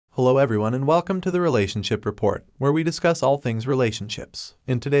Hello everyone and welcome to the Relationship Report, where we discuss all things relationships.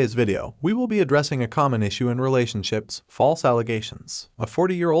 In today's video, we will be addressing a common issue in relationships, false allegations. A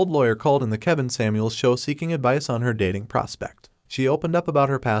 40-year-old lawyer called in the Kevin Samuels show seeking advice on her dating prospect. She opened up about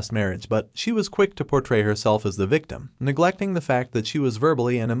her past marriage, but she was quick to portray herself as the victim, neglecting the fact that she was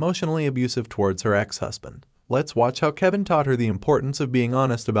verbally and emotionally abusive towards her ex-husband. Let's watch how Kevin taught her the importance of being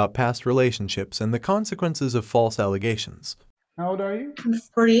honest about past relationships and the consequences of false allegations. How old are you? I'm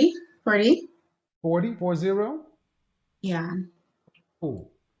 40. 40? 40? 40? Yeah,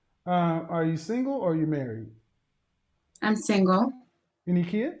 Cool. Are you single or are you married? I'm single. Any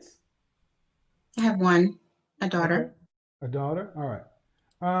kids? I have one, a Okay. daughter. A daughter? All right.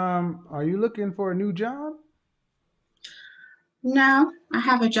 Are you looking for a new job? No, I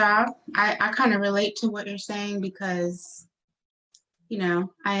have a job. I kind of relate to what you're saying because,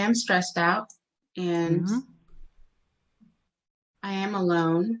 I am stressed out and Mm-hmm. I am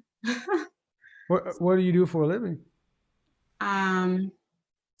alone. What do you do for a living? I'm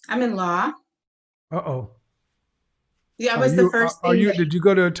in law. Uh-oh. Yeah, that Are was the you first are thing you that, did you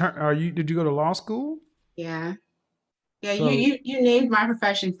go to did you go to law school? yeah. Yeah, you, So you, you named my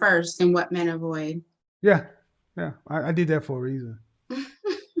profession first and what men avoid. yeah, yeah. I did that for a reason.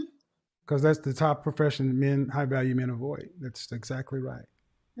 Because that's the top profession men, high value men avoid. That's exactly right.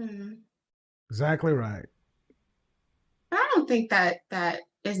 Mhm. Exactly right. But I don't think that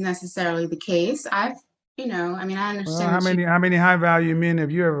is necessarily the case. I Well, understand that you. how many high value men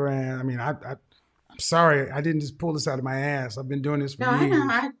have you ever had? I mean, I'm sorry, I didn't just pull this out of my ass. I've been doing this for No, I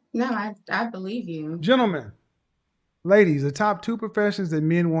know. years. I believe you. Gentlemen, ladies, the top two professions that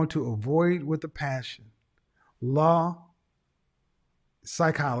men want to avoid with a passion: law,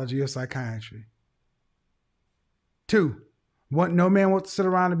 psychology, or psychiatry. Two, no man wants to sit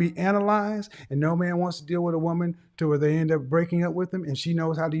around and be analyzed, and no man wants to deal with a woman to where they end up breaking up with them, and she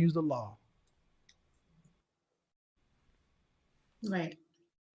knows how to use the law. Right.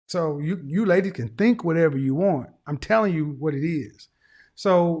 So you ladies can think whatever you want. I'm telling you what it is.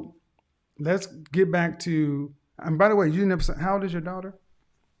 So let's get back to. And by the way, you never. How old is your daughter?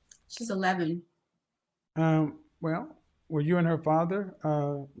 She's 11. Well, were you and her father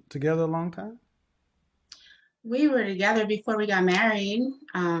together a long time? We were together before we got married.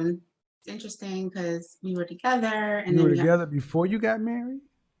 It's interesting because we were together and You then were we got, together before you got married?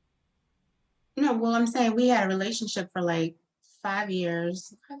 no, well, I'm saying we had a relationship for like 5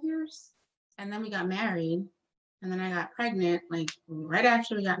 years, 5 years, and then we got married. And then I got pregnant like right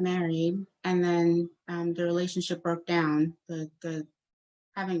after we got married, and then the relationship broke down. The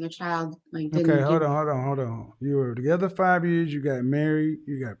having a child like Okay, didn't hold give. on, hold on, hold on. You were together 5 years, you got married,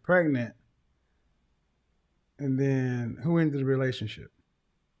 you got pregnant, and then who ended the relationship?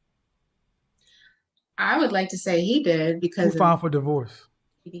 I would like to say he did Who because of filed for divorce?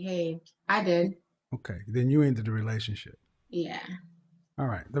 he behaved. I did. Okay, then you ended the relationship. Yeah. All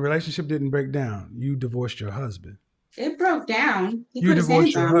right, the relationship didn't break down. You divorced your husband. It broke down. He You put his divorced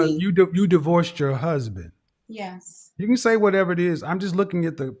hands your on husband. me. You divorced your husband. Yes. You can say whatever it is. I'm just looking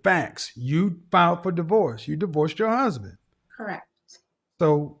at the facts. You filed for divorce. You divorced your husband. Correct.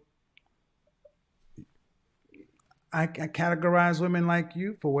 So I categorize women like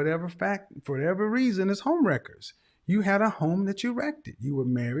you for whatever reason as home wreckers. You had a home that you wrecked it. You were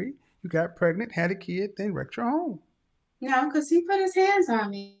married, you got pregnant, had a kid, then wrecked your home. No, because he put his hands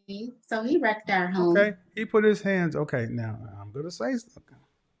on me. So he wrecked our Okay. home. He put his hands. Okay. Now I'm gonna say something.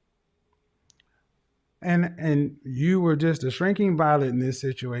 And you were just a shrinking violet in this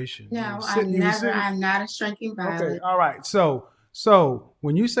situation. You were No, sitting. You were sitting. I'm not a shrinking Okay. violet. All right. So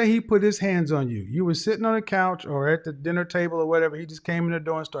when you say he put his hands on you, you were sitting on the couch or at the dinner table or whatever. He just came in the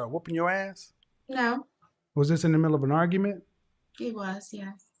door and started whooping your ass. No, Was this in the middle of an argument? he was,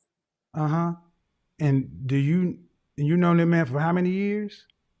 yes. Uh huh. And you known that man for how many years?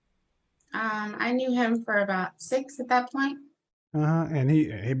 I knew him for about 6 at that point. Uh huh. And he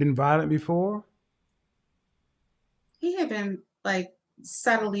had been violent before. He had been like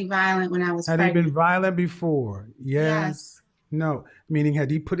subtly violent when I was Had he been pregnant. violent before? Yes. Yes, No. Meaning,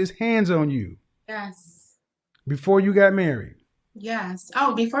 had he put his hands on you yes, before you got married? yes.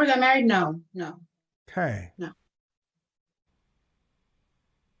 Oh, before we got married? No, no, Okay. no.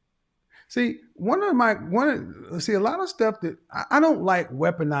 See, a lot of stuff that I don't like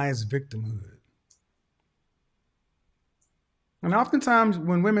weaponized victimhood. And oftentimes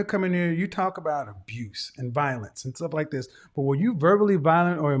when women come in here, you talk about abuse and violence and stuff like this. But were you verbally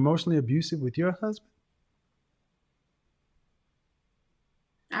violent or emotionally abusive with your husband?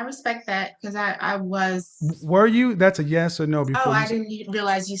 I respect that because I was. Were you? That's a yes or no Oh, before you I say. didn't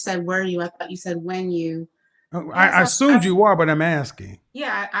realize you said were you. I thought you said when you. Yes, I assumed you are, but I'm asking.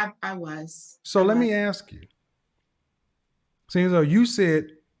 yeah, I was. So let me ask you. Seeing as though you said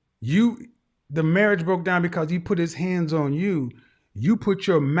the marriage broke down because he put his hands on you, you put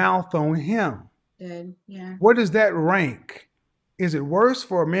your mouth on him. Did, yeah. Where does that rank? Is it worse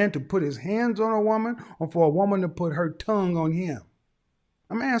for a man to put his hands on a woman or for a woman to put her tongue on him?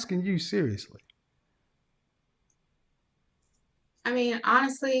 I'm asking you seriously. I mean,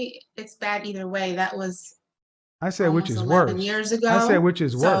 honestly, it's bad either way. That was I said which almost is 11 worse. years I said ago. which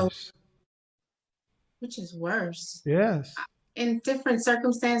is So, worse. which is worse? Yes. In different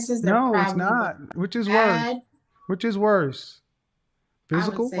circumstances, they're No, it's probably both not. Which is worse? bad. Which is worse? I would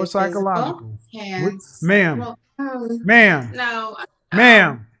Physical or say physical, psychological? hands. Ma'am, Well, ma'am, no,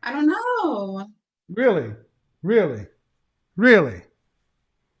 ma'am. I don't know. Really? Really? Really?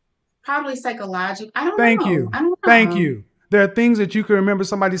 Probably psychological. I don't Thank know. you. I don't Thank know. you. There are things that you can remember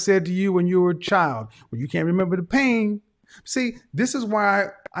somebody said to you when you were a child, when you can't remember the pain. See, this is why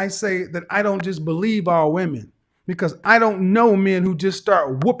I say that I don't just believe all women, because I don't know men who just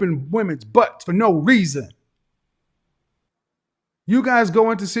start whooping women's butts for no reason. You guys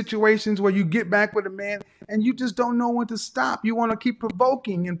go into situations where you get back with a man and you just don't know when to stop. You want to keep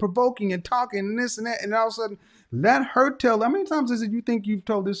provoking and talking and this and that. And all of a sudden, let her tell. How many times is it you think you've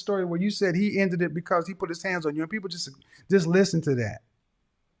told this story where you said he ended it because he put his hands on you and people just listen to that?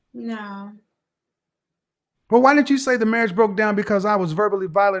 No, Well, why didn't you say the marriage broke down because I was verbally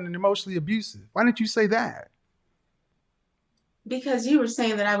violent and emotionally abusive? Why didn't you say that? because you were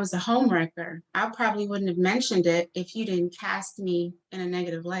saying that I was a homewrecker. I probably wouldn't have mentioned it if you didn't cast me in a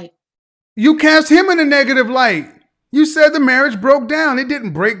negative light. You cast him in a negative light. You said the marriage broke down. It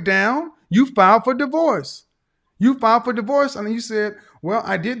didn't break down. You filed for divorce. You filed for divorce and you said, well,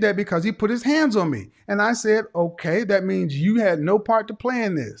 I did that because he put his hands on me. And I said, okay, that means you had no part to play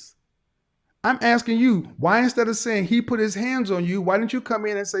in this. I'm asking you, why instead of saying he put his hands on you, why didn't you come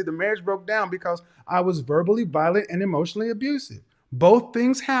in and say the marriage broke down because I was verbally violent and emotionally abusive? Both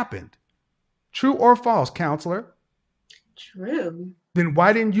things happened. True or false, counselor? True. Then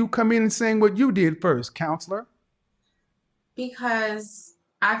why didn't you come in and saying what you did first, counselor? Because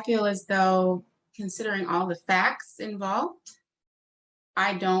I feel as though, considering all the facts involved,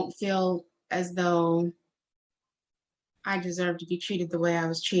 I don't feel as though I deserve to be treated the way I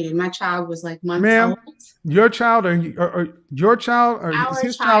was treated. My child was like months Ma'am, old. your child or your child or is Our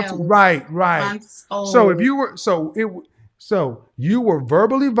his child? child, Right, right. months So if old. you were so you were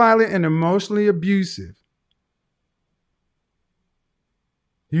verbally violent and emotionally abusive.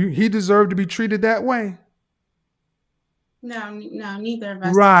 He deserved to be treated that way. No, neither of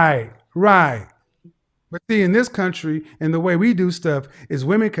us. Right, right. But see, in this country and the way we do stuff is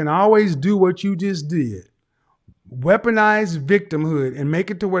women can always do what you just did. Weaponize victimhood and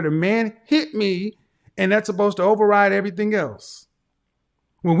make it to where the man hit me and that's supposed to override everything else.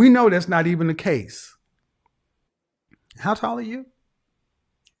 When we know that's not even the case. How tall are you?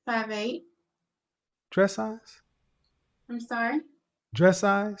 5'8". Dress size? I'm sorry. Dress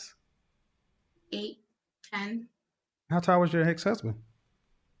size? 8, 10. How tall was your ex-husband?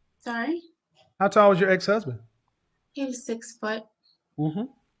 Sorry. How tall was your ex-husband? He was 6 foot, Mm-hmm.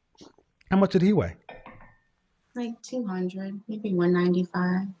 How much did he weigh? like 200, maybe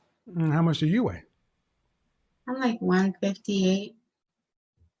 195. How much do you weigh? I'm like 158.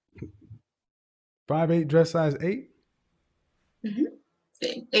 5'8", dress size 8? Mm-hmm.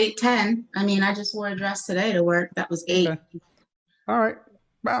 8, 10. I mean, I just wore a dress today to work. That was 8. Okay. All right.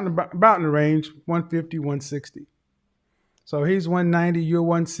 About in the range, 150, 160. So he's 190, you're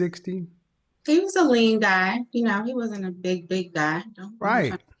 160. He was a lean guy. You know, he wasn't a big guy.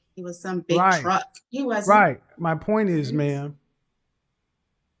 Right. He was some big Right. truck. He wasn't. Right. My point is, ma'am,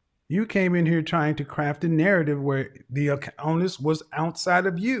 you came in here trying to craft a narrative where the onus was outside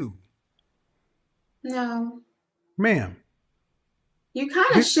of you. No. Ma'am. You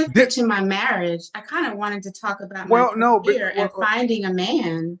kind of shifted to my marriage. I kind of wanted to talk about my career and finding a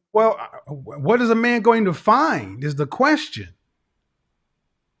man. Well, what is a man going to find is the question.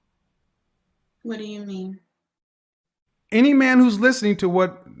 What do you mean? Any man who's listening to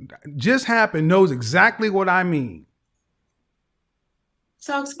what just happened knows exactly what I mean.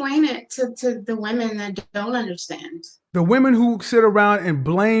 So explain it to the women that don't understand. The women who sit around and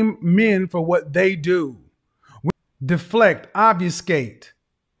blame men for what they do, deflect, obfuscate,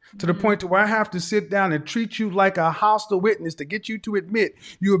 to the point to where I have to sit down and treat you like a hostile witness to get you to admit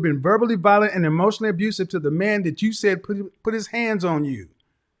you have been verbally violent and emotionally abusive to the man that you said put his hands on you.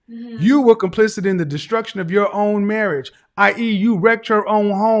 Mm-hmm. You were complicit in the destruction of your own marriage, i.e. you wrecked your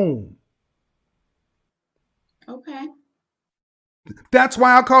own home. Okay. That's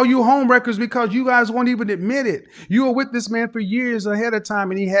why I call you homewreckers, because you guys won't even admit it. You were with this man for years ahead of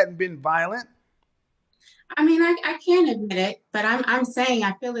time and he hadn't been violent. I mean, I can't admit it, but I'm saying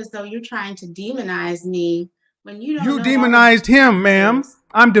I feel as though you're trying to demonize me when you don't You know all of demonized the him, ma'am. factors.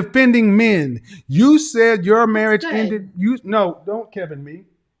 I'm defending men. You said your That's marriage good. ended. No, don't Kevin me.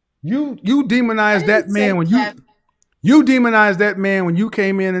 You I demonized that didn't man say when Kev. you demonized that man when you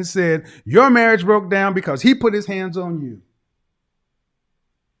came in and said your marriage broke down because he put his hands on you.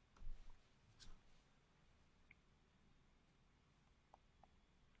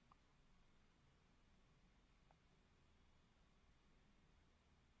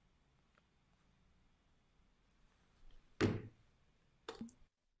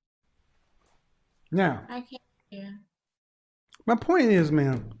 Now, I can't hear. my point is,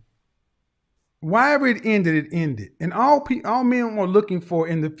 ma'am, wherever it ended. And all men are looking for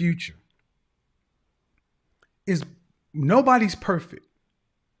in the future is nobody's perfect.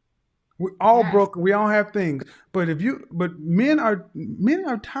 We're all Yes. broken. We all have things. But men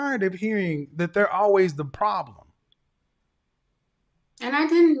are tired of hearing that they're always the problem. And I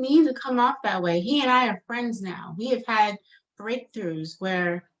didn't mean to come off that way. He and I are friends now. We have had breakthroughs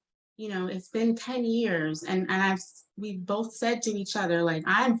where, it's been 10 years and we both said to each other, like,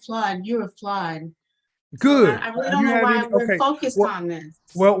 I'm flawed, you're flawed. So Good. I really Have don't you know had why any? we're Okay. focused on this.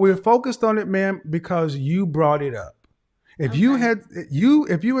 Well, we're focused on it, ma'am, because you brought it up. If you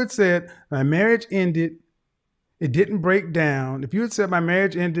Okay. had said my marriage ended, it didn't break down. If you had said my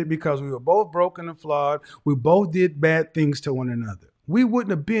marriage ended because we were both broken and flawed, we both did bad things to one another, we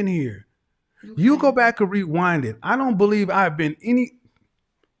wouldn't have been here. You Okay. go back and rewind it. I don't believe I've been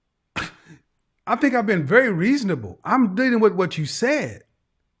I think I've been very reasonable. I'm dealing with what you said.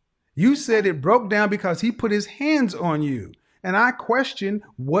 You said it broke down because he put his hands on you. And I question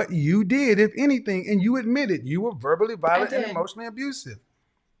what you did, if anything. And you admitted you were verbally I violent and did. emotionally abusive.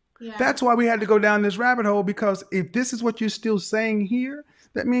 Yeah. That's why we had to go down this rabbit hole, because if this is what you're still saying here,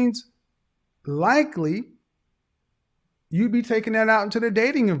 that means likely you'd be taking that out into the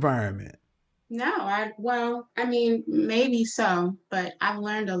dating environment. No, I mean, maybe so, but I've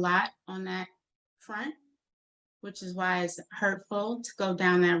learned a lot on that front, which is why it's hurtful to go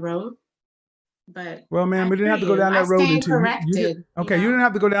down that road. But Well, man, I we didn't hear have to go you. down I that road stand until you did. corrected, Okay, you didn't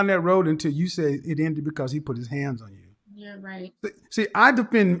have to go down that road until you said it ended because he put his hands on you. You're right. See, I'm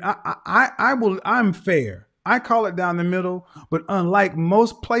fair. I call it down the middle, but unlike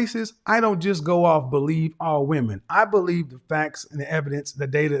most places, I don't just go off believe all women. I believe the facts and the evidence, the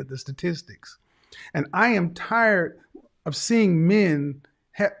data, the statistics. And I am tired of seeing men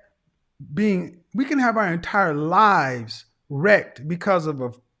we can have our entire lives wrecked because of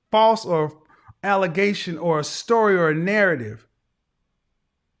a false or allegation or a story or a narrative.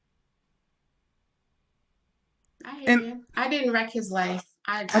 I hear And you. I didn't wreck his life.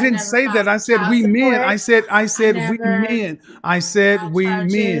 I I didn't never say that. filed I for said child we men. support. I I said we never men. I said filed we men.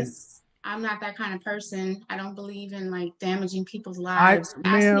 charges. I'm not that kind of person. I don't believe in like damaging people's I, lives.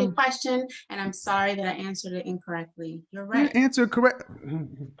 Ask me a ma'am, question, and I'm sorry that I answered it incorrectly. You're you didn't right. answer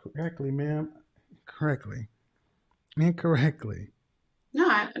correctly, ma'am. Correctly, incorrectly.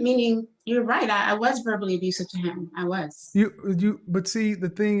 No, meaning you're right. I was verbally abusive to him. I was. But see, the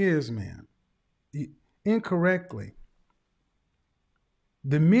thing is, man, incorrectly.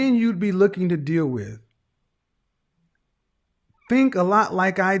 The men you'd be looking to deal with think a lot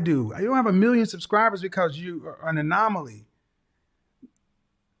like I do. I don't have 1 million subscribers because you are an anomaly.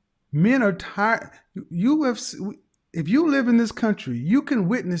 Men are tired. If you live in this country, you can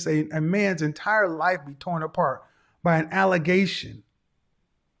witness a man's entire life be torn apart by an allegation.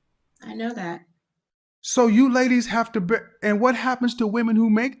 I know that. So you ladies have to and what happens to women who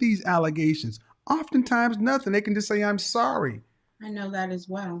make these allegations? Oftentimes nothing. They can just say, I'm sorry. I know that as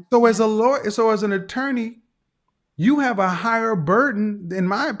well. So Yes. as a lawyer, so as an attorney, you have a higher burden, in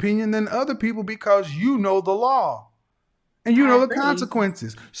my opinion, than other people because you know the law and you I know the agree.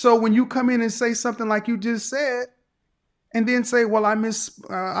 consequences. So when you come in and say something like you just said, and then say, well,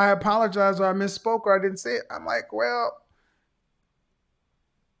 I apologize, or I misspoke, or I didn't say it, I'm like, well,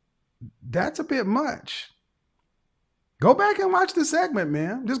 that's a bit much. Go back and watch the segment,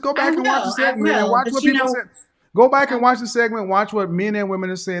 man. Just go back and watch the I segment and will. watch But what people said. Go back and I'm, watch the segment, watch what men and women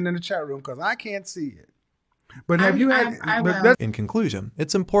are saying in the chat room, because I can't see it. But have you had? I But will. In conclusion,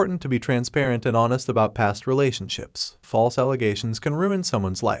 it's important to be transparent and honest about past relationships. False allegations can ruin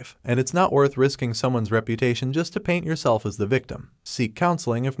someone's life, and it's not worth risking someone's reputation just to paint yourself as the victim. Seek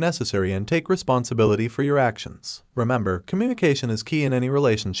counseling if necessary and take responsibility for your actions. Remember, communication is key in any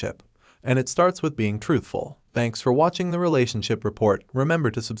relationship, and it starts with being truthful. Thanks for watching the Relationship Report.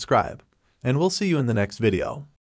 Remember to subscribe, and we'll see you in the next video.